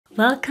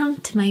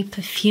Welcome to my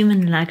perfume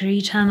and luxury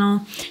channel.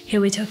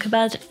 Here we talk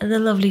about the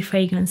lovely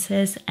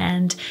fragrances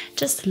and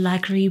just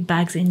luxury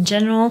bags in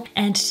general.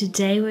 And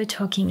today we're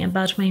talking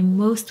about my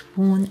most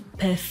worn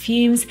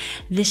perfumes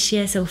this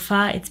year so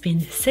far. It's been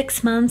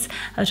 6 months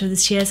out of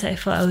this year, so I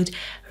thought I would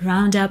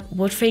round up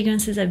what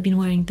fragrances I've been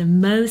wearing the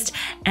most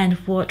and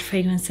what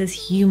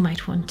fragrances you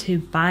might want to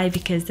buy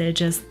because they're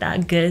just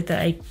that good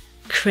that I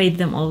crave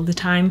them all the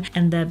time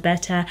and they're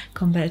better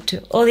compared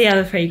to all the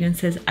other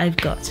fragrances I've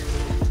got.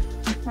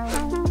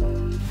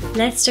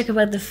 Let's talk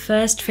about the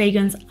first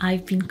fragrance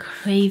I've been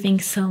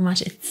craving so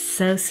much. It's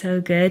so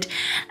good.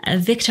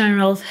 Victor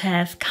Rolf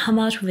have come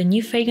out with a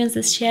new fragrance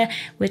this year,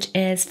 which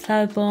is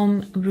Flower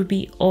Bomb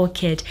Ruby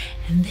Orchid.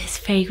 And this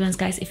fragrance,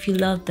 guys, if you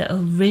love the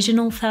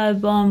original Flower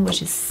Bomb,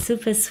 which is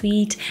super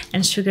sweet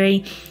and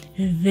sugary,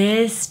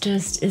 this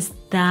just is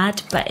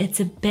that, but it's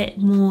a bit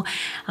more,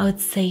 I would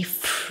say,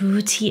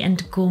 fruity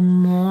and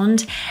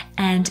gourmand,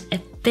 and a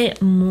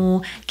bit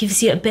more,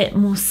 gives you a bit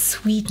more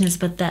sweetness,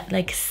 but that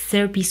like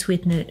syrupy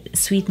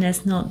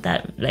sweetness, not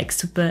that like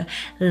super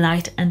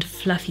light and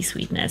fluffy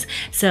sweetness.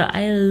 So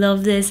I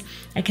love this.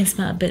 I can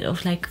smell a bit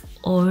of like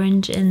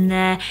orange in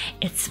there.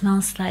 It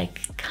smells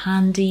like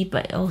candy,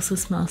 but it also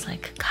smells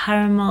like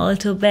caramel a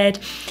little bit.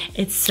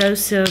 It's so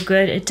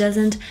good. It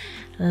doesn't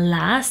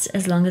last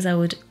as long as I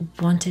would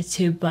want it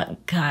to,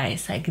 but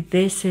guys, like,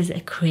 this is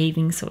a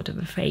craving sort of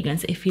a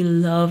fragrance. If you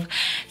love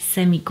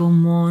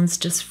semi-gourmands,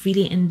 just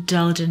really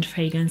indulgent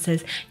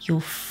fragrances, you'll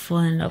fall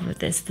in love with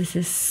this. This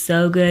is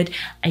so good.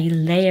 I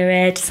layer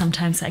it.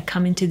 Sometimes I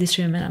come into this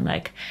room and I'm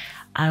like,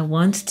 I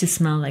want to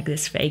smell like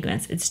this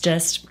fragrance. It's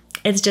just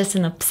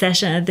an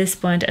obsession at this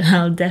point, and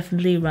I'll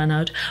definitely run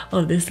out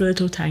of this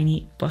little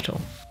tiny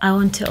bottle. I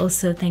want to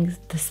also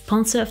thank the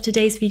sponsor of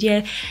today's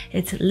video.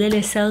 It's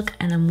Lily Silk,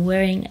 and I'm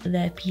wearing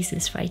their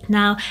pieces right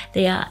now.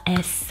 They are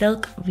a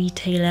silk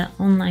retailer,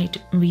 online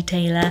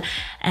retailer,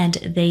 and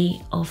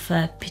they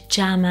offer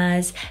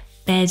pajamas,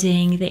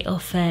 bedding, they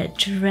offer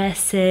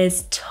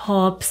dresses,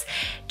 tops,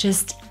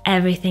 just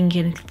everything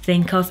you can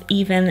think of,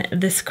 even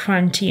the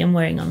scrunchie I'm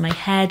wearing on my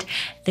head.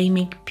 They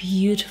make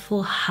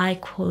beautiful, high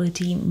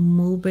quality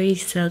mulberry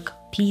silk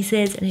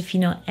pieces, and if you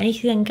know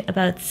anything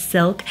about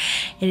silk,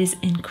 it is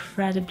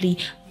incredibly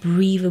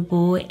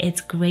breathable.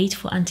 It's great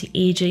for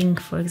anti-aging.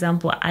 For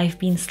example, I've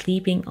been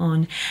sleeping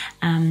on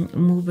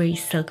mulberry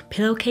silk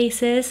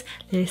pillowcases,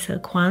 little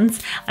silk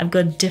ones. I've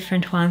got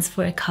different ones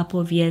for a couple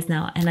of years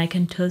now, and I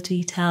can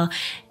totally tell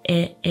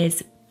it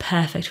is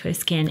perfect for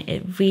skin.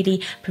 It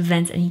really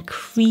prevents any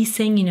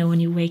creasing. You know, when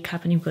you wake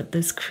up and you've got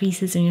those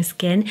creases in your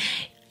skin,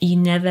 you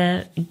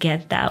never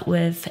get that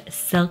with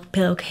silk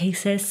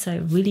pillowcases. So I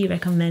really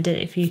recommend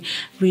it if you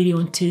really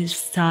want to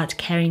start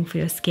caring for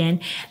your skin.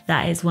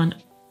 That is one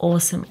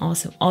awesome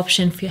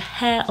option. For your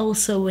hair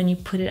also, when you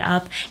put it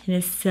up in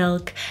a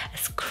silk, a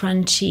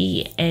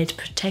scrunchie, it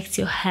protects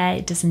your hair,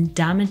 it doesn't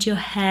damage your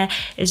hair.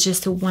 It's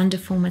just a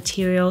wonderful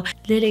material.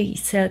 Lily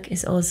Silk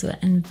is also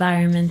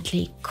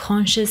environmentally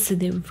conscious, so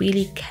they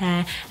really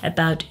care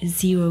about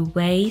zero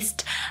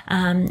waste,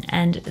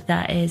 and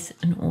that is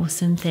an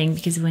awesome thing,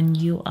 because when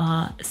you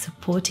are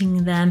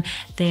supporting them,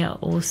 they are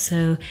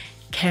also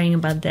caring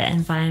about the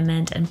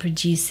environment and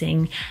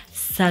producing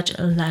such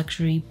a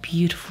luxury,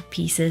 beautiful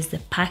pieces. The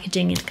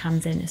packaging it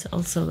comes in is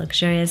also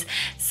luxurious.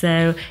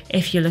 So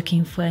if you're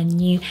looking for a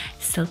new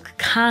silk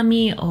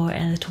cami or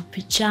a little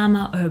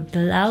pajama or a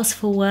blouse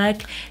for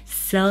work,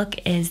 silk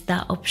is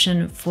that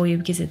option for you,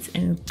 because it's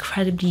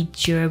incredibly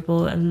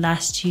durable. It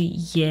lasts you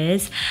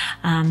years,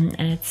 and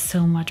it's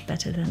so much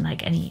better than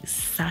like any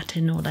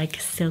satin or like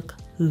silk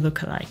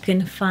lookalike. You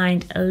can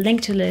find a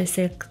link to Lily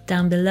Silk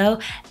down below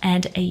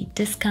and a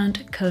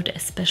discount code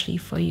especially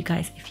for you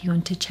guys if you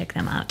want to check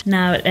them out.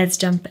 Now let's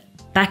jump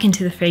back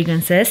into the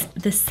fragrances.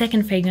 The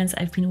second fragrance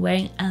I've been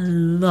wearing a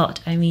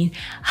lot, I mean,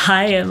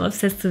 I am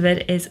obsessed with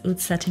it, is Oud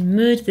Satin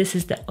Mood. This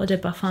is the Eau de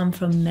Parfum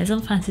from Maison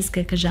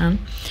Crivelli,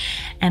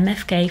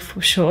 MFK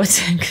for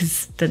short,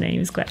 because the name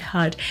is quite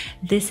hard.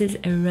 This is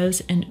a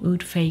rose and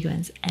oud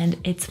fragrance, and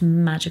it's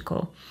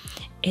magical.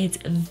 It's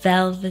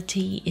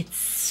velvety, it's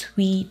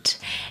sweet,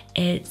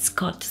 it's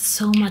got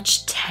so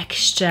much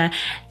texture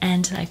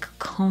and like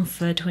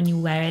comfort when you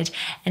wear it,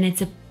 and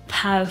it's a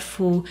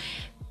powerful,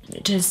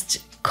 just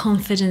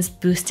confidence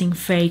boosting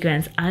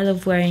fragrance. I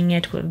love wearing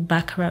it with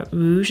Baccarat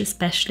Rouge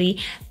especially.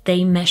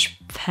 They mesh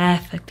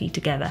perfectly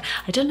together.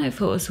 I don't know if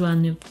it was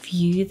one of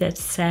you that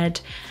said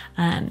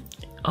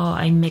oh,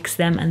 I mix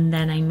them and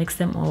then I mix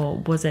them, or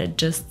was it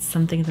just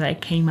something that I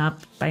came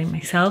up by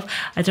myself?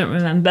 I don't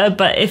remember,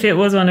 but if it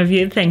was one of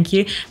you, thank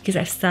you, because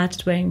I've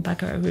started wearing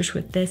Baccarat Rouge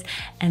with this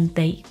and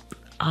they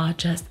are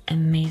just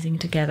amazing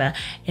together.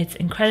 It's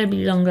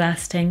incredibly long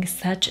lasting,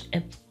 such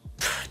a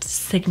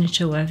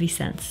signature worthy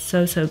scent,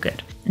 so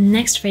good.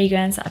 Next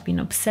fragrance I've been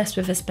obsessed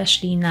with,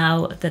 especially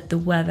now that the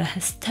weather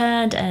has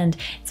turned and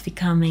it's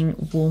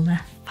becoming warmer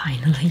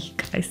finally,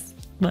 guys.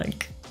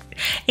 Like,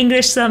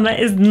 English summer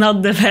is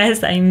not the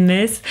best. I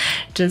miss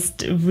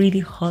just really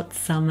hot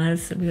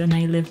summers when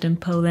I lived in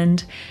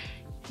Poland.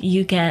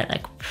 you get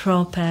like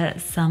proper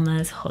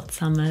summers, hot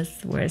summers,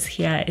 whereas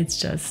here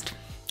it's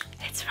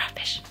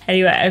rubbish.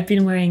 Anyway, I've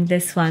been wearing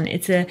this one.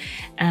 It's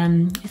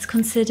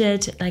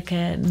considered like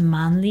a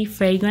manly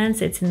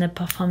fragrance. It's in the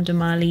Parfums De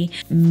Marly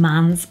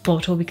man's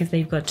bottle, because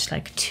they've got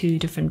like 2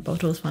 different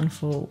bottles, one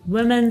for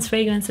women's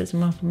fragrances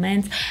and one for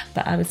men's.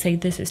 But I would say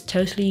this is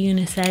totally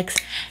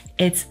unisex.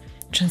 It's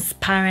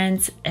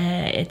transparent,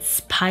 it's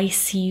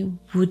spicy,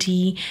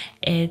 woody,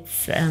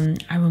 it's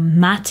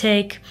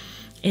aromatic.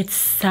 It's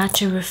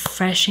such a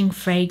refreshing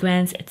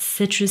fragrance. It's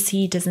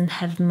citrusy, doesn't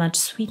have much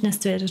sweetness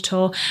to it at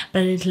all,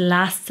 but it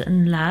lasts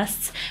and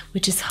lasts,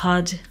 which is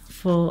hard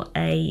for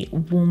a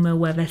warmer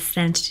weather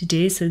scent to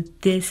do. So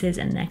this is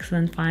an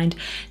excellent find.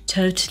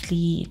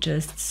 Totally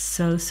just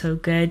so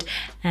good.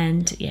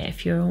 And yeah,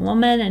 if you're a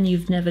woman and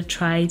you've never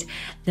tried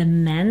the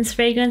men's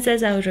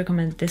fragrances, I would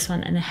recommend this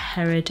one and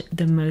Herod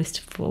the most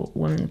for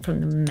women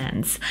from the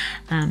men's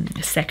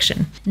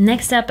section.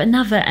 Next up,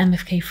 another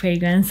MFK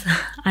fragrance.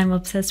 I'm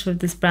obsessed with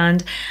this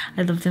brand.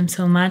 I love them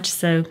so much.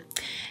 So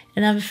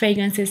another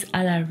fragrance is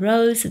A La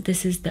Rose.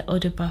 This is the Eau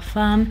de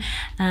Parfum.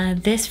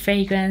 This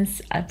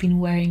fragrance I've been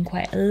wearing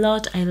quite a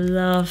lot. I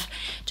love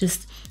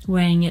just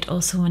wearing it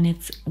also when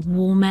it's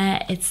warmer.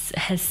 It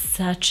has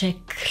such a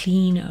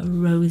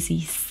clean,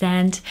 rosy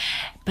scent,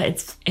 but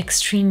it's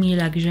extremely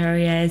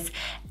luxurious,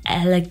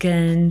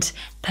 elegant,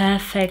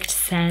 perfect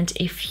scent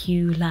if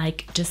you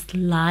like just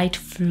light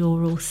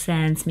floral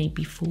scents,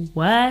 maybe for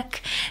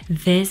work.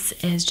 This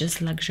is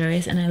just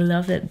luxurious, and I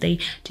love that they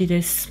do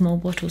those small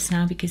bottles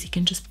now, because you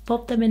can just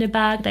pop them in a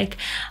bag. Like,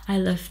 I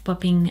love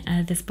popping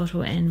this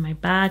bottle in my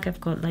bag. I've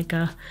got like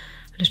a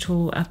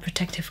little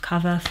protective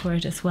cover for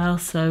it as well.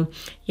 So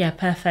yeah,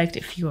 perfect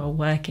if you are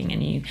working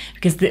and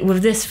because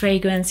with this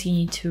fragrance you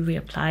need to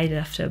reapply it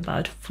after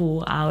about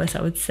 4 hours,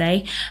 I would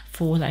say,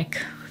 for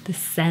like the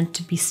scent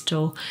to be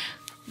still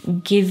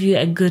give you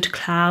a good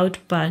cloud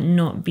but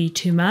not be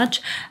too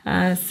much.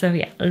 So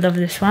yeah, I love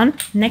this one.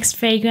 Next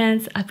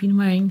fragrance I've been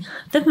wearing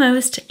the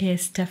most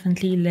is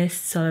definitely Liz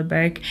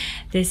Solerberg.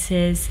 This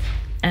is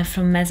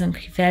from Maison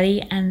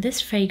Crivelli, and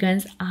this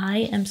fragrance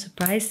I am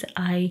surprised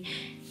I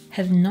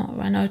have not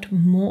run out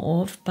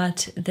more of,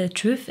 but the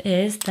truth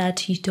is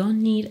that you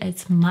don't need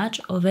as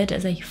much of it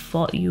as I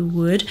thought you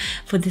would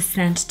for the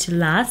scent to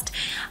last.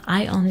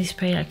 I only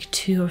spray like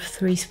 2 or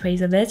 3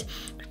 sprays of it,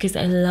 because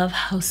I love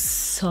how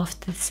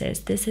soft this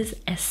is. This is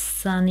a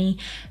sunny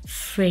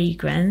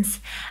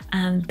fragrance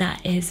that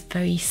is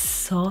very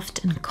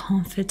soft and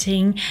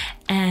comforting,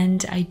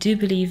 and I do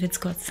believe it's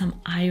got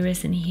some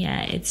iris in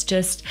here.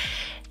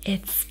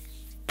 It's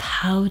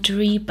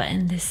powdery, but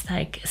in this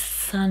like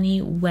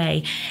sunny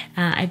way.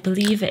 I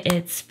believe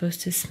it's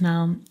supposed to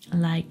smell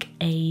like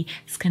a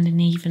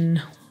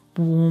Scandinavian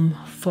warm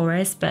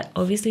forest, but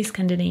obviously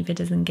Scandinavia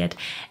doesn't get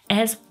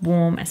as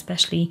warm,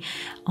 especially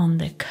on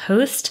the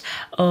coast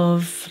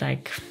of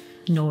like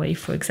Norway,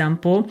 for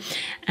example.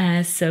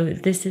 So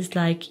this is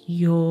like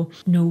your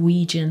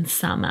Norwegian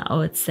summer, I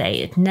would say.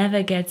 It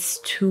never gets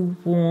too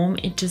warm.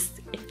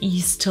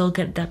 You still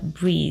get that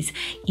breeze.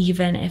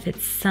 Even if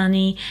it's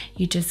sunny,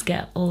 you just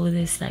get all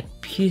this like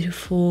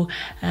beautiful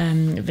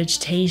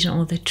vegetation,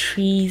 all the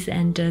trees,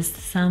 and just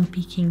the sun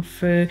peeking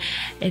through.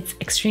 It's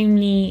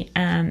extremely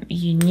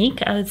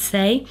unique, I would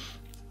say,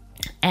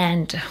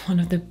 and one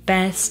of the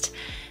best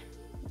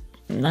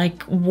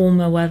like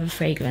warmer weather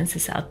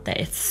fragrances out there.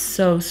 It's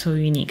so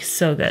unique,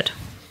 so good.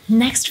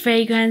 Next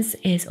fragrance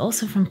is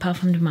also from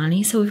Parfums De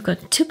Marly. So we've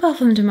got 2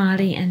 Parfums De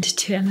Marly and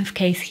 2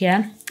 MFKs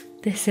here.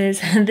 This is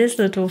this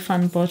little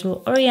fun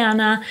bottle,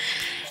 Oriana.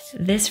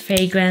 This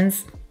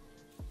fragrance,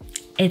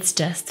 it's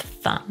just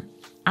fun.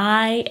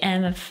 I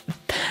am a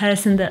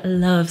person that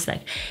loves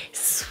like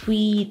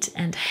sweet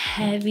and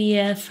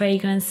heavier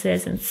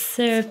fragrances and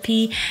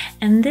syrupy,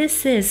 and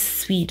this is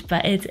sweet,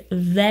 but it's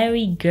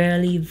very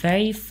girly,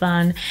 very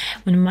fun.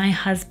 When my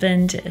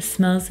husband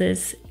smells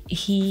this,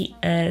 he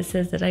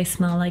says that I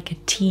smell like a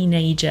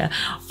teenager,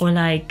 or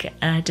like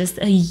just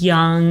a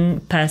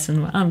young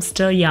person. Well, I'm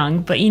still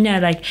young, but you know,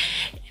 like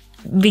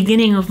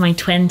beginning of my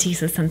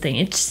 20s or something.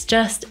 It's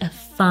just a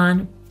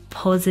fun,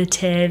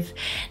 positive,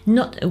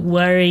 not a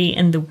worry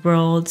in the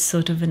world,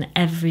 sort of an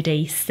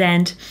everyday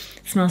scent.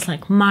 It smells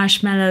like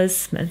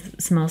marshmallows,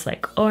 smells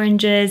like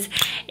oranges.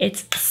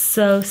 It's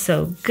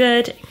so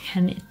good,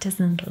 and it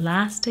doesn't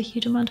last a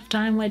huge amount of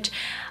time, which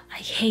I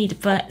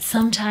hate, but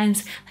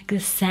sometimes like the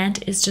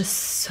scent is just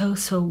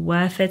so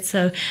worth it.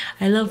 So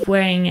I love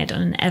wearing it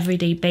on an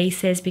everyday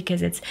basis,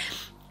 because it's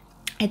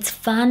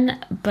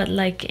fun, but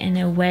like in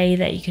a way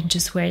that you can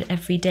just wear it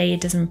every day.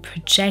 It doesn't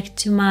project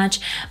too much,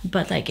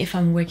 but like if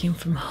I'm working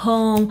from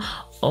home,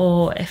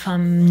 or if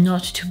I'm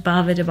not too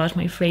bothered about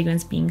my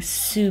fragrance being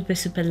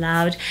super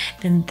loud,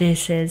 then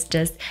this is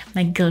just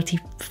my guilty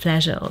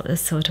pleasure, or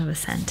sort of a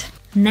scent.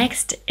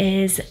 Next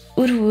is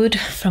Oud Wood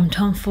from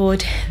Tom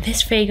Ford.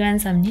 This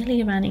fragrance I'm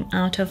nearly running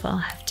out of. I'll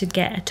have to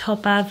get a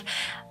top of.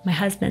 My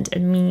husband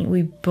and me,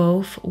 we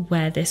both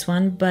wear this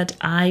one, but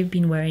I've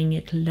been wearing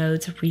it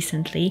loads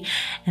recently,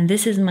 and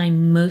this is my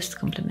most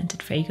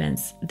complimented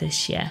fragrance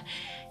this year.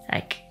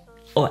 Like,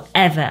 or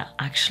ever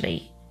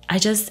actually. I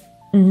just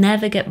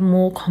never get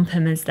more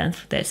compliments than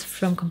for this,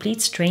 from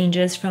complete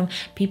strangers, from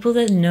people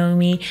that know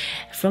me,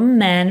 from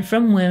men,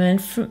 from women,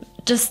 from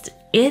just,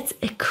 it's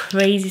a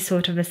crazy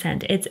sort of a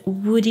scent. It's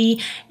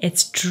woody,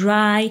 it's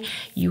dry.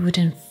 You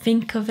wouldn't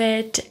think of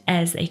it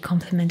as a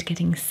compliment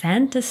getting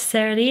scent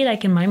necessarily.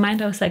 Like in my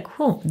mind, I was like,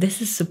 oh,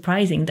 this is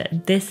surprising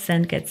that this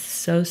scent gets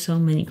so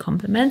many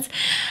compliments.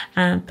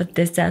 But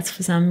this does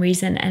for some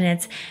reason. And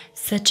it's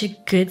such a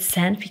good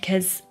scent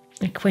because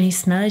like when you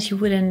smell it, you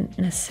wouldn't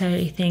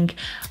necessarily think,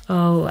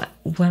 oh,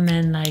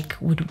 women like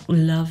would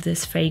love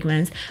this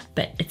fragrance,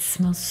 but it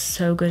smells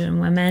so good on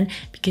women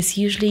because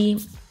usually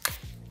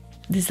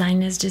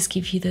designers just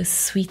give you those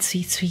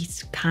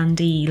sweet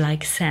candy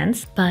like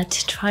scents, but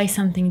try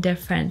something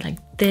different. Like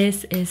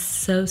this is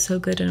so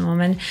good on a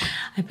woman.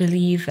 I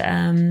believe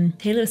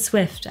Taylor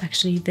Swift,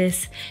 actually,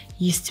 this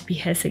used to be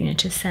her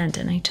signature scent,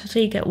 and I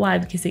totally get why,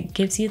 because it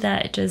gives you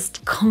that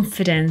just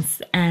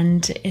confidence,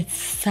 and it's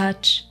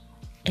such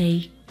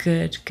a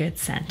good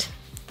scent.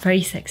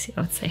 Very sexy,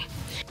 I would say.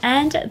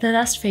 And the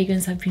last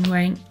fragrance I've been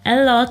wearing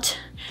a lot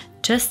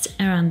just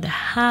around the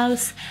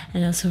house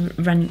and also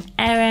running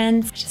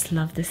errands. I just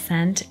love this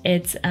scent.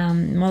 It's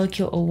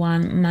Molecule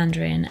 01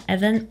 Mandarin.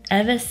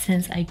 Ever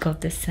since I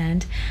got this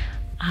scent,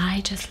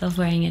 I just love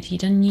wearing it. You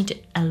don't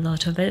need a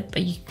lot of it,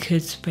 but you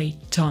could spray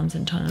tons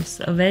and tons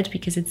of it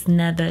because it's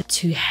never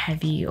too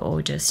heavy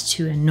or just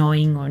too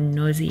annoying or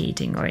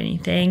nauseating or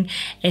anything.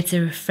 It's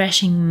a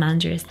refreshing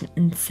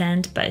mandarin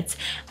scent, but it's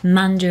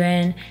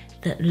mandarin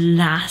that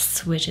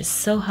lasts, which is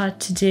so hard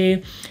to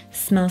do.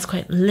 Smells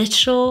quite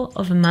literal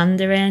of a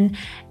mandarin,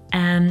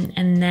 and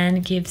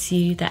then gives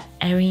you that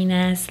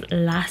airiness,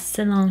 lasts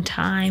a long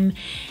time,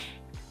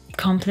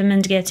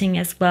 compliment getting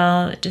as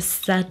well.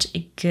 Just such a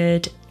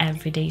good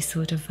everyday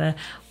sort of a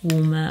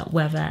warmer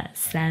weather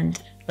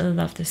scent. I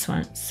love this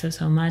one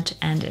so much,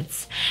 and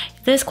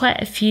there's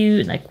quite a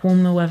few like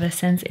warmer weather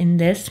scents in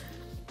this,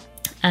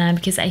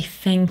 because I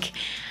think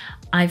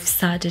I've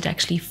started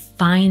actually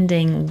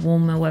finding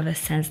warmer weather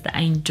scents that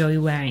I enjoy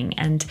wearing,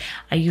 and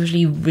I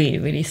usually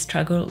really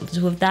struggle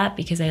with that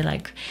because I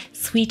like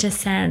sweeter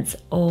scents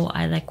or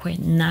I like quite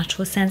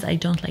natural scents. I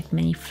don't like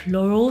many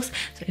florals.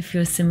 So if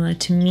you're similar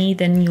to me,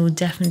 then you'll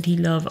definitely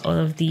love all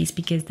of these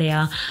because they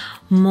are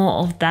more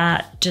of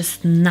that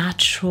just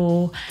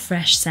natural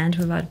fresh scent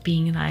without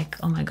being like,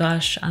 oh my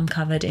gosh, I'm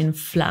covered in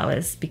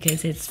flowers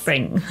because it's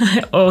spring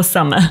or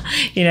summer,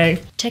 you know.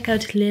 Check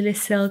out Lily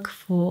Silk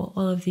for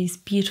all of these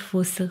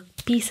beautiful silk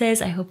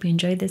pieces. I hope you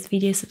enjoyed this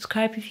video.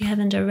 Subscribe if you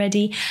haven't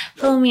already.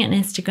 Follow me on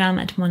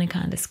Instagram at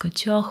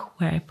Monica_Couture,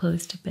 where I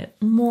post a bit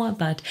more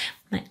about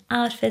my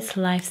outfits,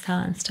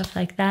 lifestyle and stuff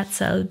like that.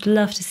 So I would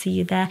love to see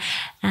you there,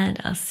 and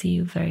I'll see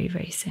you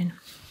very soon.